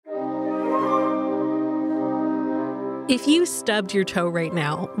If you stubbed your toe right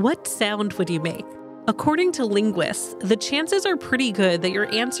now, what sound would you make? According to linguists, the chances are pretty good that your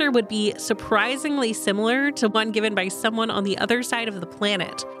answer would be surprisingly similar to one given by someone on the other side of the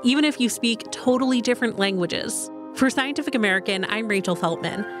planet, even if you speak totally different languages. For Scientific American, I'm Rachel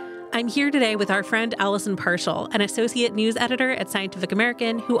Feltman. I'm here today with our friend Allison Parshall, an associate news editor at Scientific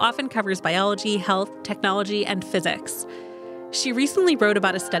American who often covers biology, health, technology, and physics. She recently wrote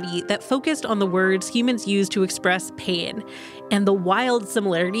about a study that focused on the words humans use to express pain and the wild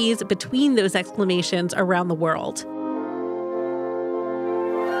similarities between those exclamations around the world.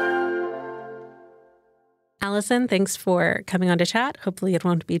 Allison, thanks for coming on to chat. Hopefully it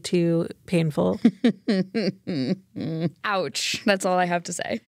won't be too painful. Ouch. That's all I have to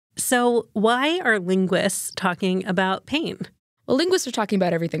say. So why are linguists talking about pain? Well, linguists are talking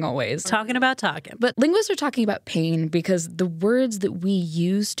about everything always. Talking about talking. But linguists are talking about pain because the words that we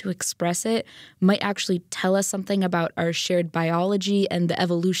use to express it might actually tell us something about our shared biology and the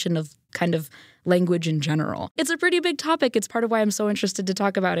evolution of kind of language in general. It's a pretty big topic. It's part of why I'm so interested to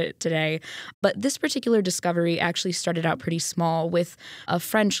talk about it today. But this particular discovery actually started out pretty small with a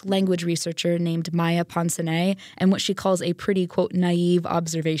French language researcher named Maya Poncenet and what she calls a pretty, quote, naive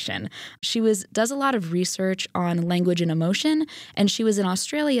observation. She does a lot of research on language and emotion, and she was in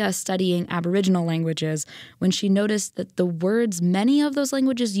Australia studying Aboriginal languages when she noticed that the words many of those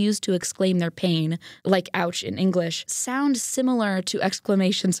languages use to exclaim their pain, like ouch in English, sound similar to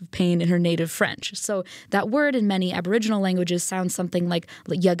exclamations of pain in her native French. So that word in many Aboriginal languages sounds something like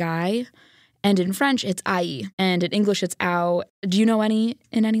yagai, and in French it's ai, and in English it's ow. Do you know any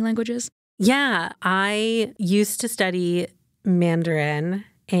in any languages? Yeah, I used to study Mandarin,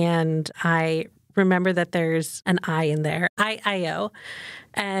 and I remember that there's an I in there, I-I-O.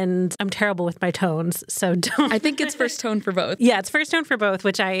 And I'm terrible with my tones, so don't. I think it's first tone for both. Yeah, it's first tone for both,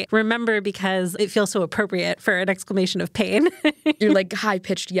 which I remember because it feels so appropriate for an exclamation of pain. You're like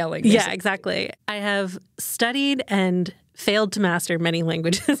high-pitched yelling. Basically. Yeah, exactly. I have studied and failed to master many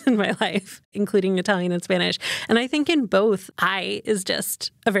languages in my life, including Italian and Spanish. And I think in both, I is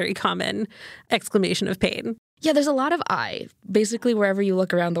just a very common exclamation of pain. Yeah, there's a lot of I. Basically, wherever you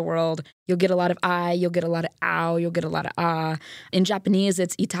look around the world, you'll get a lot of I, you'll get a lot of ow, you'll get a lot of ah. In Japanese,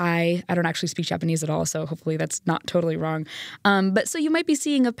 it's itai. I don't actually speak Japanese at all, so hopefully that's not totally wrong. But so you might be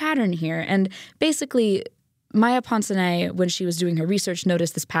seeing a pattern here. And basically, Maya Poncenet, when she was doing her research,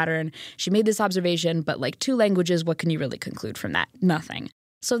 noticed this pattern. She made this observation, but like two languages, what can you really conclude from that? Nothing.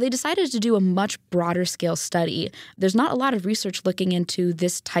 So they decided to do a much broader scale study. There's not a lot of research looking into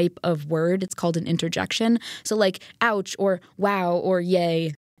this type of word. It's called an interjection. So like ouch or wow or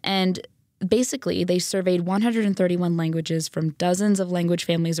yay. And basically, they surveyed 131 languages from dozens of language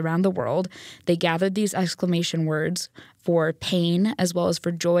families around the world. They gathered these exclamation words for pain as well as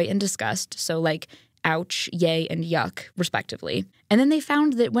for joy and disgust. So like ouch, yay, and yuck, respectively. And then they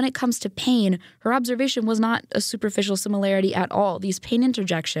found that when it comes to pain, her observation was not a superficial similarity at all. These pain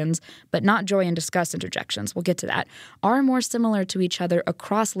interjections, but not joy and disgust interjections, we'll get to that, are more similar to each other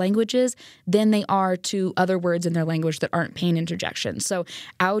across languages than they are to other words in their language that aren't pain interjections. So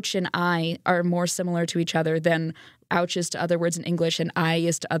ouch and I are more similar to each other than ouch is to other words in English and I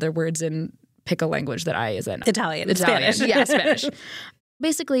is to other words in pick a language that I is in. Italian. Spanish. Yeah, Spanish.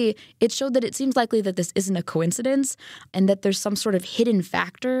 Basically, it showed that it seems likely that this isn't a coincidence and that there's some sort of hidden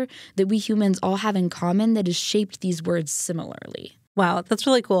factor that we humans all have in common that has shaped these words similarly. Wow, that's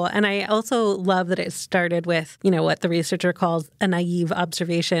really cool. And I also love that it started with, what the researcher calls a naive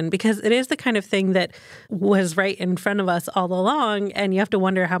observation, because it is the kind of thing that was right in front of us all along. And you have to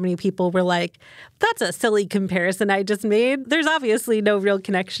wonder how many people were like, that's a silly comparison I just made. There's obviously no real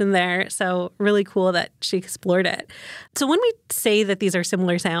connection there. So really cool that she explored it. So when we say that these are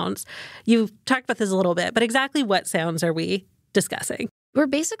similar sounds, you've talked about this a little bit, but exactly what sounds are we discussing? We're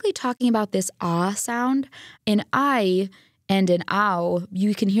basically talking about this ah sound. In I and in ow,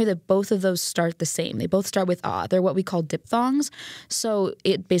 you can hear that both of those start the same. They both start with ah. They're what we call diphthongs. So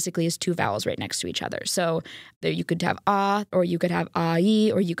it basically is two vowels right next to each other. So there you could have ah, or you could have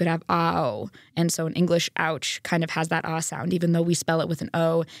ai, or you could have ao. And so in English, ouch kind of has that ah sound, even though we spell it with an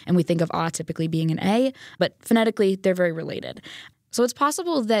O and we think of ah typically being an A. But phonetically, they're very related. So it's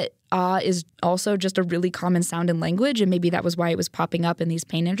possible that ah is also just a really common sound in language, and maybe that was why it was popping up in these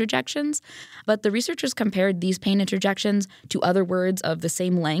pain interjections. But the researchers compared these pain interjections to other words of the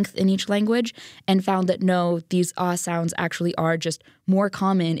same length in each language and found that no, these ah sounds actually are just more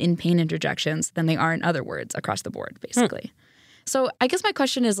common in pain interjections than they are in other words across the board, basically. So I guess my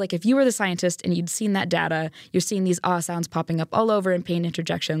question is, like, if you were the scientist and you'd seen that data, you're seeing these ah sounds popping up all over in pain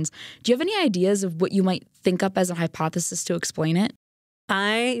interjections, do you have any ideas of what you might think up as a hypothesis to explain it?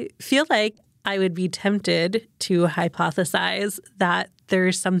 I feel like I would be tempted to hypothesize that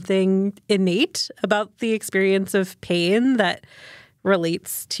there's something innate about the experience of pain that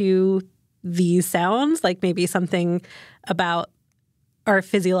relates to these sounds, like maybe something about our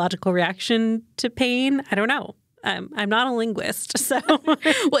physiological reaction to pain. I don't know. I'm not a linguist, so.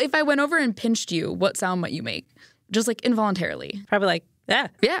 Well, if I went over and pinched you, what sound might you make? Just like involuntarily. Probably like, yeah.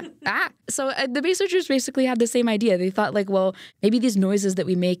 Yeah. So the researchers basically had the same idea. They thought like, well, maybe these noises that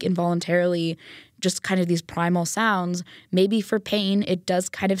we make involuntarily, just kind of these primal sounds, maybe for pain, it does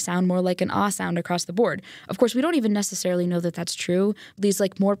kind of sound more like an ah sound across the board. Of course, we don't even necessarily know that that's true. These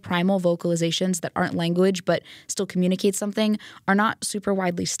like more primal vocalizations that aren't language but still communicate something are not super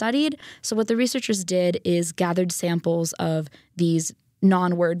widely studied. So what the researchers did is gathered samples of these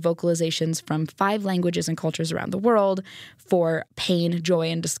non-word vocalizations from 5 languages and cultures around the world for pain, joy,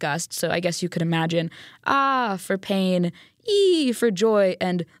 and disgust. So I guess you could imagine ah for pain, ee for joy,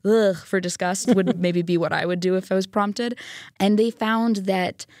 and ugh for disgust would maybe be what I would do if I was prompted. And they found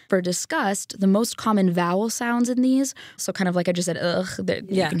that for disgust, the most common vowel sounds in these, so kind of like I just said ugh,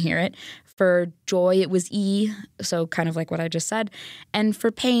 that you can hear it. For joy, it was E, so kind of like what I just said. And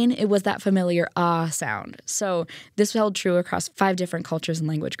for pain, it was that familiar ah sound. So this held true across 5 different cultures and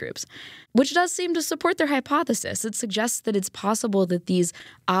language groups, which does seem to support their hypothesis. It suggests that it's possible that these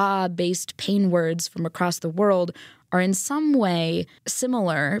ah-based pain words from across the world are in some way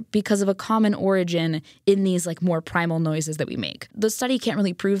similar because of a common origin in these like more primal noises that we make. The study can't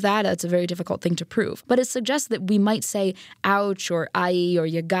really prove that. That's a very difficult thing to prove. But it suggests that we might say ouch or ai or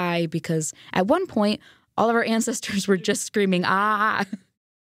yagai because at one point, all of our ancestors were just screaming ah.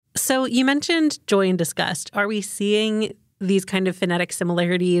 So you mentioned joy and disgust. Are we seeing these kind of phonetic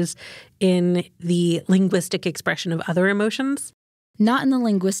similarities in the linguistic expression of other emotions? Not in the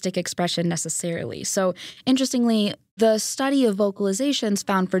linguistic expression necessarily. So interestingly, the study of vocalizations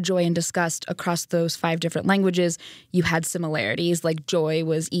found for joy and disgust across those 5 different languages, you had similarities, like joy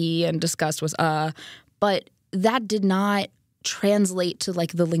was E and disgust was but that did not translate to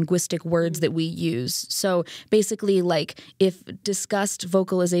like the linguistic words that we use. So basically like if disgust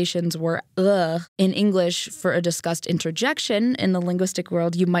vocalizations were in English for a disgust interjection in the linguistic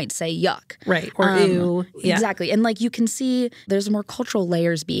world, you might say yuck. Right. Or ew. Yeah. Exactly. And like you can see there's more cultural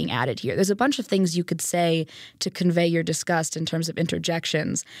layers being added here. There's a bunch of things you could say to convey your disgust in terms of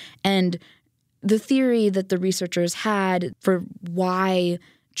interjections. And the theory that the researchers had for why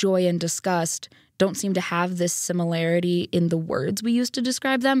joy and disgust don't seem to have this similarity in the words we use to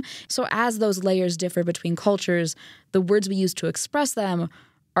describe them. So as those layers differ between cultures, the words we use to express them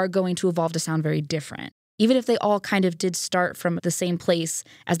are going to evolve to sound very different, even if they all kind of did start from the same place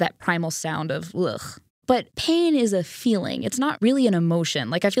as that primal sound of ugh. But pain is a feeling. It's not really an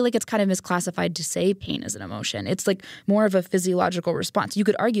emotion. Like I feel like it's kind of misclassified to say pain is an emotion. It's like more of a physiological response. You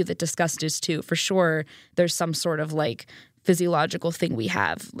could argue that disgust is too. For sure, there's some sort of like physiological thing we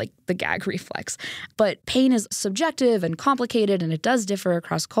have, like the gag reflex. But pain is subjective and complicated, and it does differ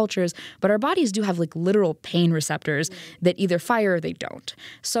across cultures, but our bodies do have like literal pain receptors that either fire or they don't.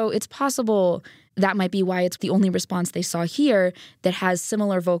 So it's possible that might be why it's the only response they saw here that has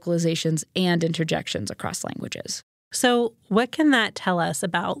similar vocalizations and interjections across languages. So what can that tell us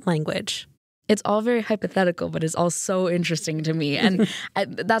about language? It's all very hypothetical, but it's all so interesting to me. And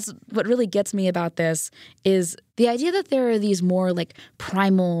that's what really gets me about this is the idea that there are these more like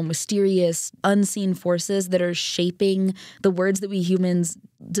primal, mysterious, unseen forces that are shaping the words that we humans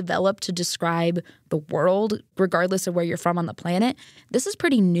develop to describe the world, regardless of where you're from on the planet. This is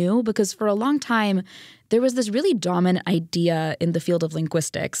pretty new because for a long time, there was this really dominant idea in the field of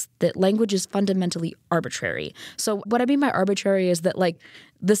linguistics that language is fundamentally arbitrary. So what I mean by arbitrary is that like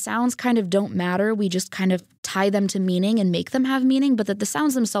the sounds kind of don't matter. We just kind of tie them to meaning and make them have meaning, but that the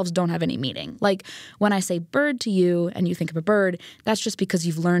sounds themselves don't have any meaning. Like when I say bird to you and you think of a bird, that's just because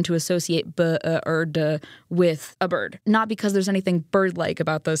you've learned to associate b, or d with a bird, not because there's anything bird-like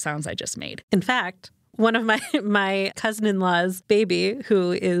about those sounds I just made. In fact, one of my cousin-in-law's baby,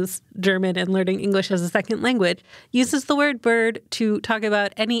 who is German and learning English as a second language, uses the word bird to talk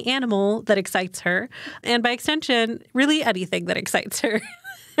about any animal that excites her, and by extension, really anything that excites her.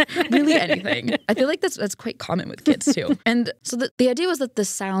 Really anything. I feel like that's quite common with kids too. And so the idea was that the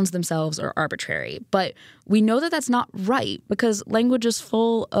sounds themselves are arbitrary, but we know that that's not right because language is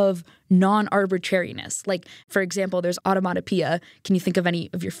full of non-arbitrariness. Like, for example, there's onomatopoeia. Can you think of any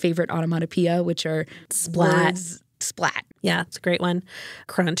of your favorite onomatopoeia, which are splat? Words? Splat. Yeah, it's a great one.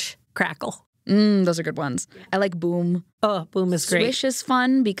 Crunch, crackle. Those are good ones. I like boom. Oh, boom is great. Swish is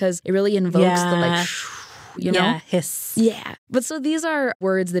fun because it really invokes the like you know? Yeah, hiss. Yeah. But so these are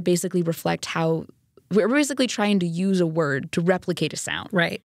words that basically reflect how we're basically trying to use a word to replicate a sound.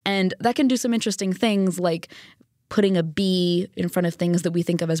 Right. And that can do some interesting things like putting a B in front of things that we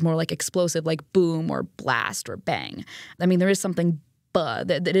think of as more like explosive, like boom or blast or bang. I mean, there is something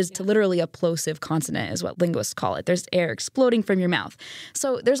that is to literally a plosive consonant is what linguists call it. There's air exploding from your mouth.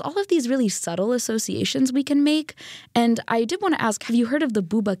 So there's all of these really subtle associations we can make. And I did want to ask, have you heard of the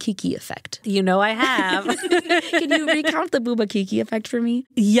bouba-kiki effect? You know I have. Can you recount the bouba-kiki effect for me?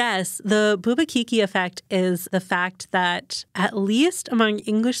 Yes. The bouba-kiki effect is the fact that at least among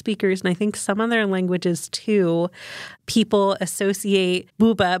English speakers, and I think some other languages too, people associate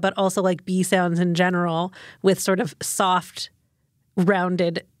booba, but also like B sounds in general, with sort of soft,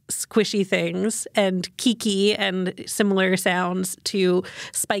 rounded, squishy things, and kiki and similar sounds to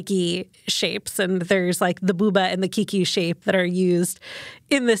spiky shapes. And there's like the booba and the kiki shape that are used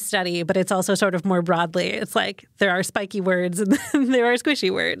in this study, but it's also sort of more broadly. It's like there are spiky words and there are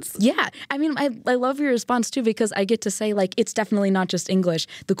squishy words. Yeah. I mean, I love your response too, because I get to say like it's definitely not just English.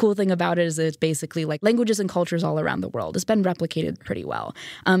 The cool thing about it is that it's basically like languages and cultures all around the world. It's been replicated pretty well.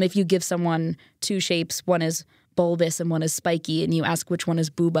 If you give someone two shapes, one is bulbous and one is spiky, and you ask which one is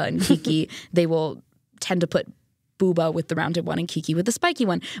booba and kiki, they will tend to put booba with the rounded one and kiki with the spiky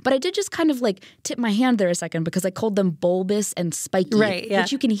one. But I did just kind of like tip my hand there a second because I called them bulbous and spiky. Right, yeah.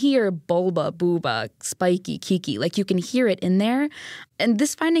 But you can hear bulba, booba, spiky, kiki. Like you can hear it in there. And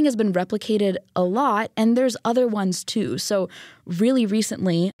this finding has been replicated a lot, and there's other ones too. So really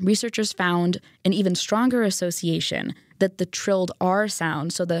recently, researchers found an even stronger association that the trilled R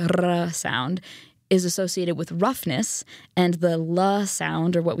sound, so the R sound, is associated with roughness, and the L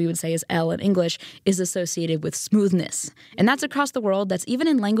sound, or what we would say is L in English, is associated with smoothness. And that's across the world. That's even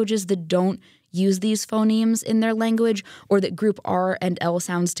in languages that don't use these phonemes in their language, or that group R and L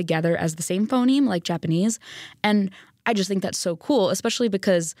sounds together as the same phoneme, like Japanese. And I just think that's so cool, especially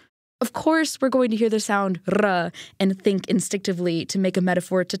because of course, we're going to hear the sound r and think instinctively to make a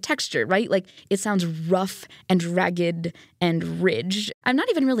metaphor to texture, right? Like it sounds rough and ragged and ridged. I'm not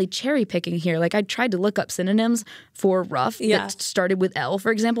even really cherry picking here. Like I tried to look up synonyms for rough that started with L,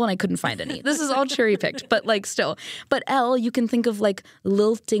 for example, and I couldn't find any. This is all cherry picked, but like still. But L, you can think of like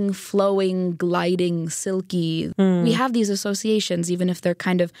lilting, flowing, gliding, silky. We have these associations, even if they're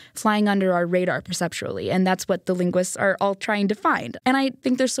kind of flying under our radar perceptually. And that's what the linguists are all trying to find. And I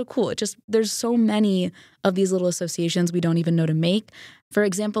think they're so cool. There's so many of these little associations we don't even know to make. For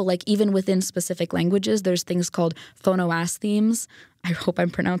example, like even within specific languages, there's things called phonoasthemes. I hope I'm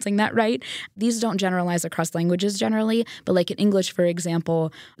pronouncing that right. These don't generalize across languages generally, but like in English, for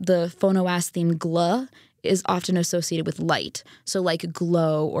example, the phonoastheme gl is often associated with light. So like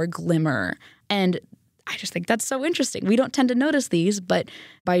glow or glimmer. And I just think that's so interesting. We don't tend to notice these, but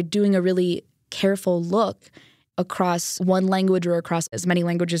by doing a really careful look across one language or across as many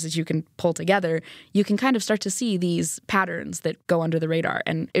languages as you can pull together, you can kind of start to see these patterns that go under the radar.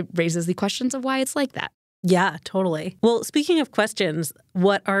 And it raises the questions of why it's like that. Yeah, totally. Well, speaking of questions,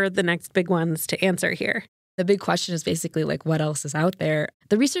 what are the next big ones to answer here? The big question is basically like, what else is out there?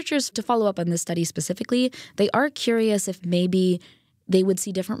 The researchers, to follow up on this study specifically, they are curious if maybe they would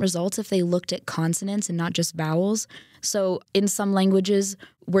see different results if they looked at consonants and not just vowels. So in some languages,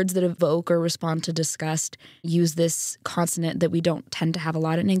 words that evoke or respond to disgust use this consonant that we don't tend to have a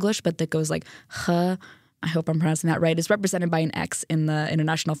lot in English, but that goes like h. I hope I'm pronouncing that right, is represented by an X in the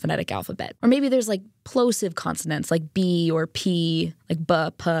International Phonetic Alphabet. Or maybe there's like plosive consonants like B or P, like B,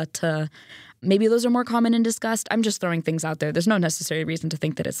 P, T. Maybe those are more common in disgust. I'm just throwing things out there. There's no necessary reason to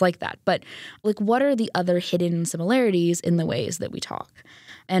think that it's like that. But like, what are the other hidden similarities in the ways that we talk?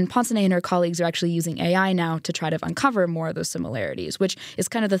 And Ponsonnet and her colleagues are actually using AI now to try to uncover more of those similarities, which is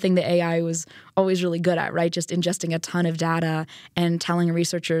kind of the thing that AI was always really good at, right? Just ingesting a ton of data and telling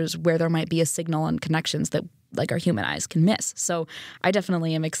researchers where there might be a signal and connections that like our human eyes can miss. So I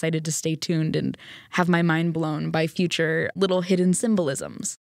definitely am excited to stay tuned and have my mind blown by future little hidden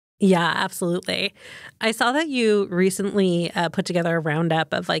symbolisms. Yeah, absolutely. I saw that you recently put together a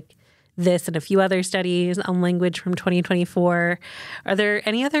roundup of like this and a few other studies on language from 2024. Are there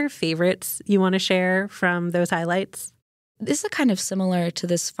any other favorites you want to share from those highlights? This is kind of similar to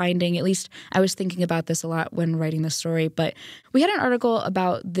this finding. At least I was thinking about this a lot when writing the story. But we had an article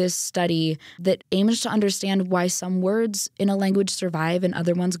about this study that aims to understand why some words in a language survive and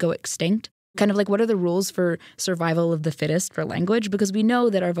other ones go extinct. Kind of like, what are the rules for survival of the fittest for language? Because we know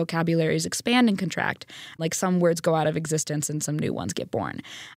that our vocabularies expand and contract. Like some words go out of existence and some new ones get born.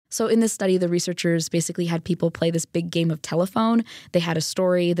 So in this study, the researchers basically had people play this big game of telephone. They had a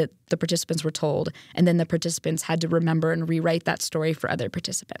story that the participants were told, and then the participants had to remember and rewrite that story for other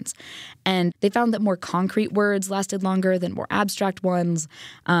participants. And they found that more concrete words lasted longer than more abstract ones.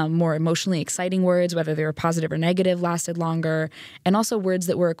 More emotionally exciting words, whether they were positive or negative, lasted longer, and also words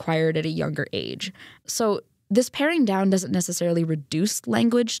that were acquired at a younger age. So this paring down doesn't necessarily reduce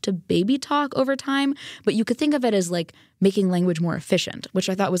language to baby talk over time, but you could think of it as like making language more efficient, which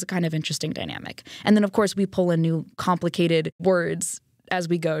I thought was a kind of interesting dynamic. And then, of course, we pull in new complicated words as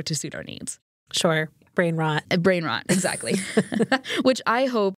we go to suit our needs. Sure. Brain rot. Brain rot, exactly. Which I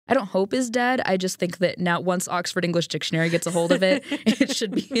don't hope is dead. I just think that now once Oxford English Dictionary gets a hold of it, it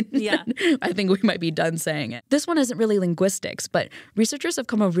should be, yeah. I think we might be done saying it. This one isn't really linguistics, but researchers have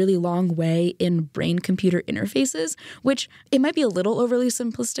come a really long way in brain-computer interfaces, which it might be a little overly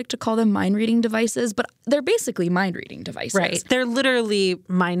simplistic to call them mind-reading devices, but they're basically mind-reading devices. Right. They're literally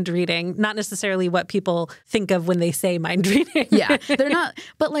mind-reading, not necessarily what people think of when they say mind-reading. Yeah, they're not,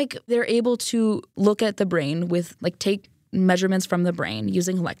 but like they're able to look at the brain with like take measurements from the brain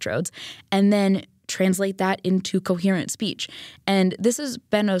using electrodes and then translate that into coherent speech. And this has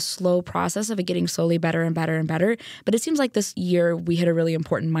been a slow process of it getting slowly better and better and better. But it seems like this year we hit a really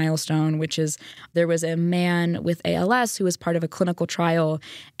important milestone, which is there was a man with ALS who was part of a clinical trial,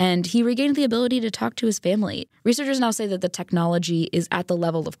 and he regained the ability to talk to his family. Researchers now say that the technology is at the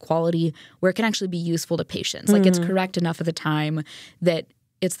level of quality where it can actually be useful to patients. Like it's correct enough at the time that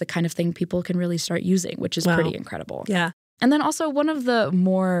it's the kind of thing people can really start using, which is pretty incredible. Yeah. And then also one of the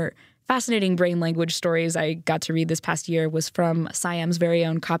more fascinating brain language stories I got to read this past year was from SciEm's very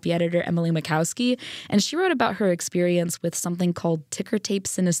own copy editor, Emily Makowski. And she wrote about her experience with something called ticker tape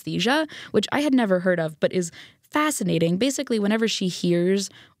synesthesia, which I had never heard of, but is fascinating. Basically, whenever she hears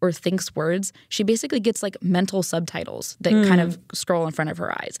or thinks words, she basically gets like mental subtitles that kind of scroll in front of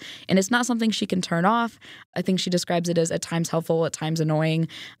her eyes. And it's not something she can turn off. I think she describes it as at times helpful, at times annoying.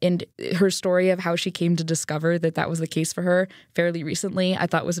 And her story of how she came to discover that that was the case for her fairly recently, I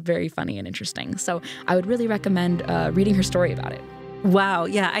thought was very funny and interesting. So I would really recommend reading her story about it. Wow.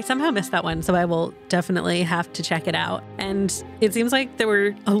 Yeah, I somehow missed that one, so I will definitely have to check it out. And it seems like there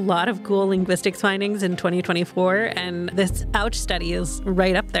were a lot of cool linguistics findings in 2024, and this Ouch study is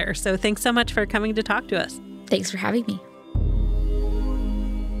right up there. So thanks so much for coming to talk to us. Thanks for having me.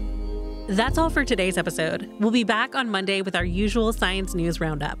 That's all for today's episode. We'll be back on Monday with our usual science news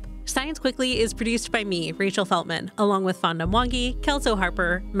roundup. Science Quickly is produced by me, Rachel Feltman, along with Fonda Mwangi, Kelso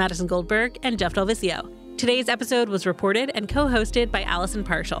Harper, Madison Goldberg, and DelViscio. Today's episode was reported and co-hosted by Allison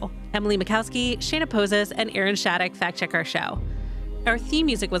Parshall. Emily Makowski, Shayna Posses, and Aaron Shattuck fact-check our show. Our theme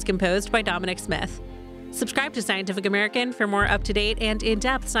music was composed by Dominic Smith. Subscribe to Scientific American for more up-to-date and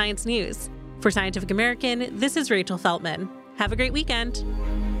in-depth science news. For Scientific American, this is Rachel Feltman. Have a great weekend.